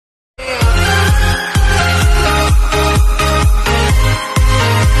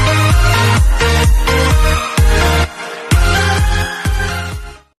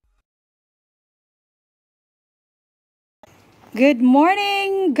Good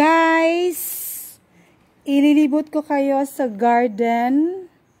morning, guys! Inilibot ko kayo sa garden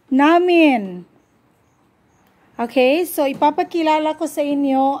namin. Okay, so ipapakilala ko sa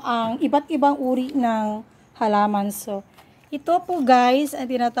inyo ang iba't ibang uri ng halaman. So, ito po guys, ang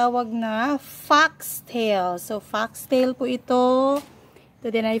tinatawag na foxtail. So, foxtail po ito. Ito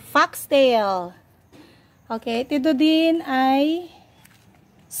din ay foxtail. Okay, ito din ay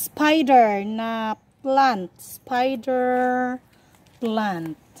spider na plant. Spider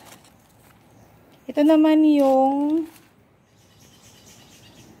plant. Ito naman yung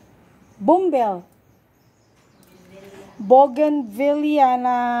bougainvillea. Bougainvillea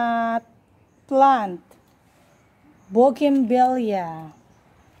na plant. Bougainvillea.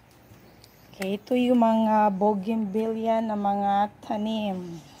 Okay, ito yung mga bougainvillea na mga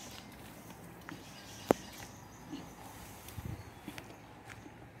tanim.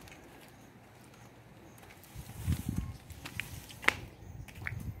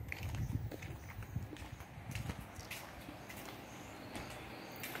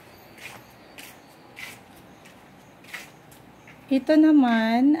 Ito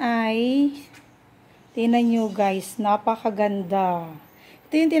naman ay, tingnan nyo guys, napakaganda.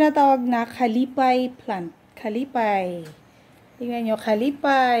 Ito yung tinatawag na kalipay plant. Kalipay. Tingnan nyo,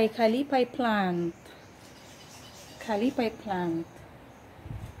 kalipay. Kalipay plant. Kalipay plant.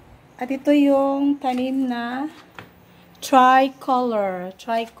 At ito yung tanim na tricolor.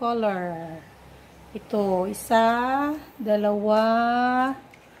 Tricolor. Ito, isa, dalawa,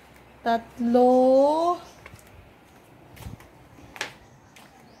 tatlo,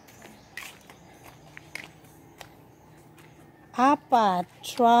 apat,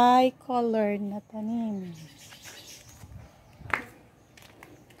 tricolor na tanim.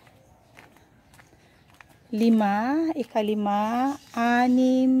 Lima, ikalima,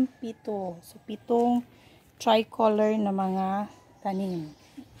 anim, pito. So, pitong tricolor na mga tanim.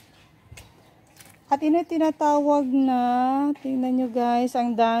 At ino tinatawag na, tingnan nyo guys,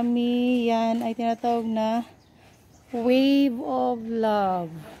 ang dami, yan ay tinatawag na wave of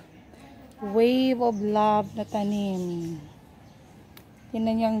love. Wave of love na tanim.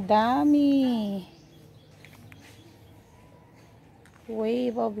 Tingnan nyo ang dami.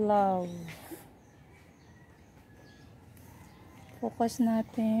 Wave of love. Focus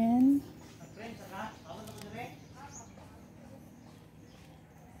natin.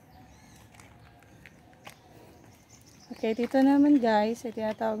 Okay, dito naman guys, ay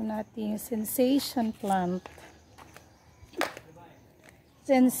tinatawag natin sensation plant.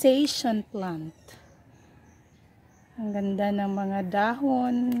 Sensation plant. Ang ganda ng mga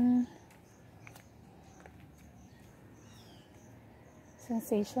dahon.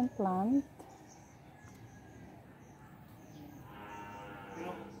 Sensation plant.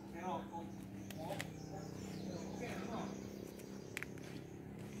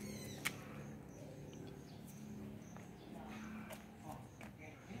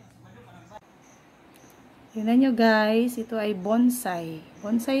 Tingnan nyo guys, ito ay bonsai.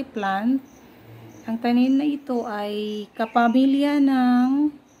 Bonsai plant. Ang tanim na ito ay kapamilya ng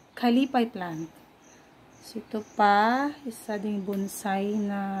kalipay plant. So, ito pa, isa ding bonsai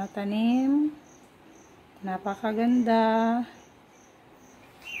na tanim. Napakaganda.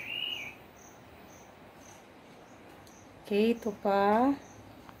 Okay, ito pa.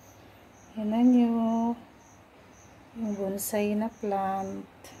 Tingnan nyo yung bonsai na plant.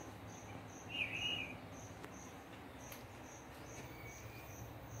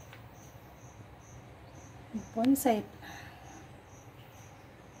 Bonsai.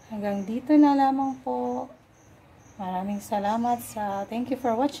 Hanggang dito na lamang po. Maraming salamat thank you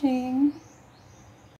for watching.